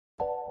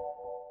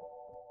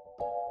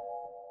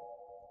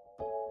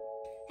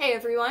Hey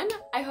everyone,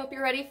 I hope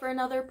you're ready for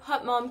another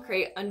Pup Mom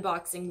Crate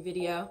unboxing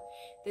video.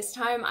 This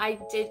time I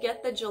did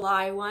get the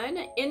July one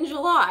in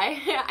July.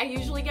 I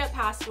usually get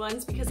past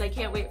ones because I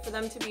can't wait for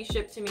them to be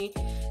shipped to me,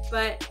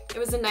 but it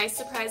was a nice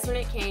surprise when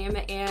it came,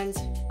 and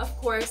of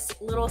course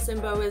little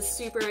Simba was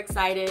super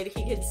excited.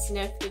 He could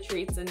sniff the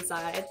treats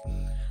inside.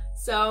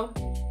 So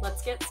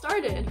let's get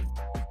started.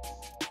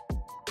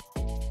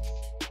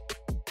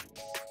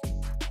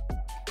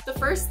 The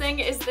first thing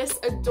is this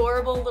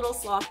adorable little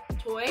sloth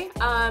toy.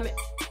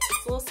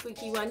 It's a little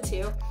squeaky one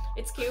too.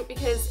 It's cute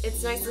because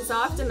it's nice and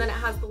soft, and then it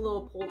has the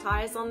little pull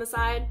ties on the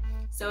side.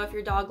 So if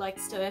your dog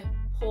likes to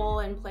pull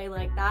and play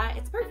like that,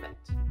 it's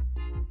perfect.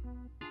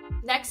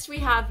 Next we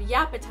have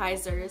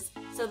Yappetizers.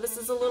 So this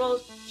is a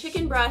little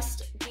chicken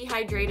breast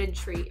dehydrated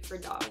treat for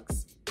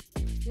dogs.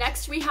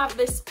 Next we have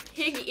this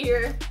pig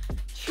ear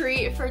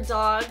treat for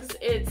dogs.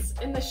 It's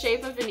in the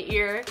shape of an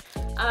ear.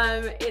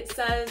 It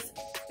says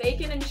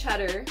bacon and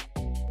cheddar,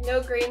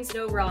 no grains,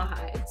 no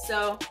rawhide.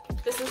 So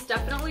this is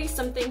definitely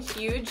something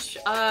huge.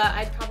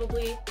 I'd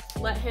probably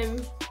let him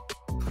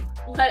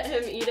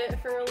eat it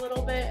for a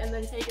little bit and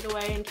then take it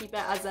away and keep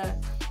it as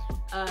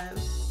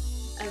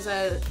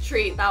a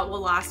treat that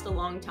will last a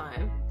long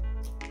time.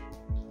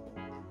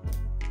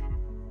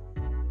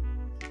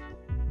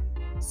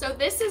 So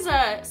this is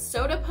a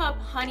Soda Pup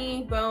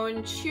Honey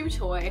Bone Chew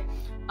Toy.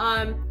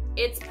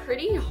 It's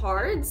pretty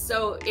hard,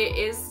 so it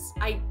is,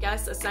 I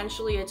guess,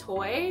 essentially a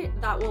toy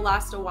that will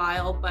last a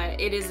while, but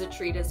it is a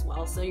treat as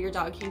well, so your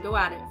dog can go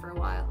at it for a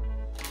while.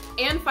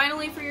 And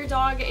finally for your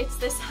dog, it's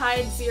this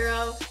Hide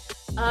Zero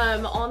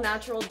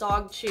all-natural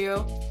dog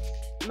chew.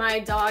 My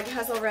dog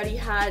has already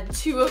had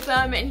 2 of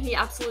them and he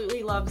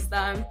absolutely loves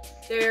them.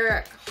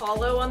 They're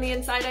hollow on the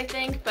inside, I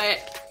think,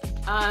 but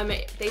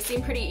they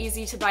seem pretty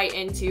easy to bite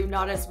into,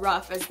 not as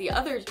rough as the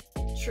other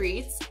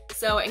treats.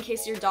 So in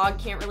case your dog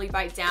can't really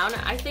bite down,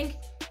 I think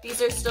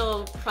these are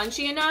still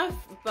crunchy enough,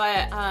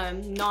 but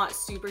not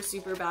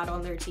super bad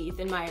on their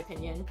teeth, in my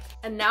opinion.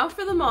 And now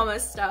for the mama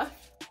stuff.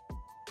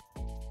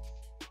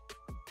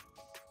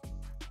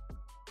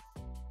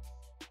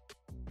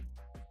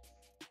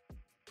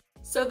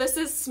 So this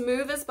is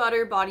Smooth as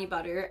Butter Body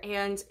Butter,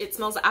 and it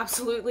smells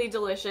absolutely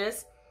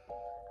delicious.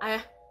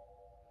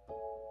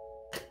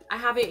 I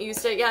haven't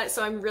used it yet,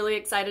 so I'm really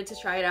excited to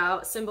try it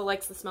out. Simba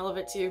likes the smell of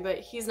it too, but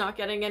he's not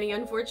getting any,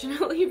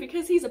 unfortunately,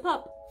 because he's a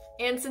pup.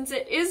 And since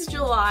it is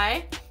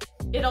July,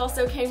 it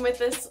also came with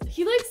this,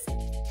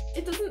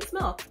 it doesn't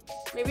smell.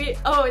 Maybe,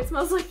 oh, it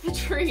smells like the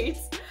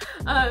treats.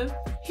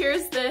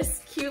 Here's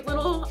this cute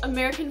little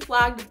American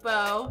flagged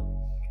bow.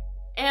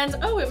 And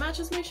oh, it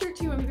matches my shirt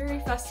too. I'm very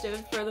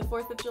festive for the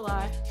 4th of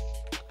July.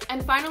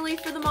 And finally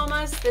for the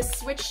mamas, this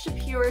Switch to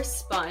Pure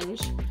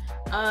sponge.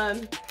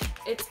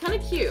 It's kind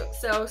of cute.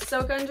 So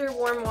soak under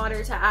warm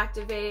water to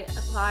activate,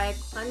 apply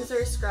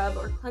cleanser, scrub,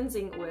 or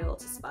cleansing oil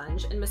to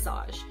sponge, and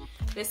massage.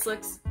 This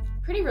looks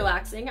pretty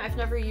relaxing. I've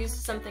never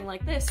used something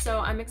like this,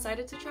 so I'm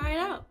excited to try it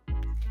out.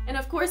 And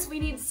of course we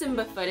need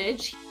Simba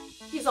footage.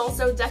 He's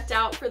also decked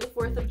out for the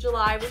 4th of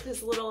July with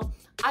his little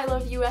I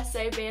Love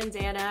USA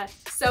bandana.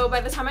 So by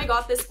the time I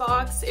got this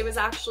box, it was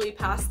actually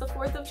past the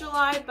 4th of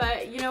July,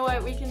 but you know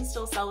what? We can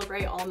still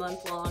celebrate all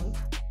month long.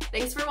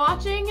 Thanks for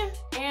watching,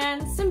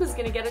 and Simba's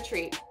gonna get a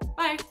treat.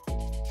 Bye!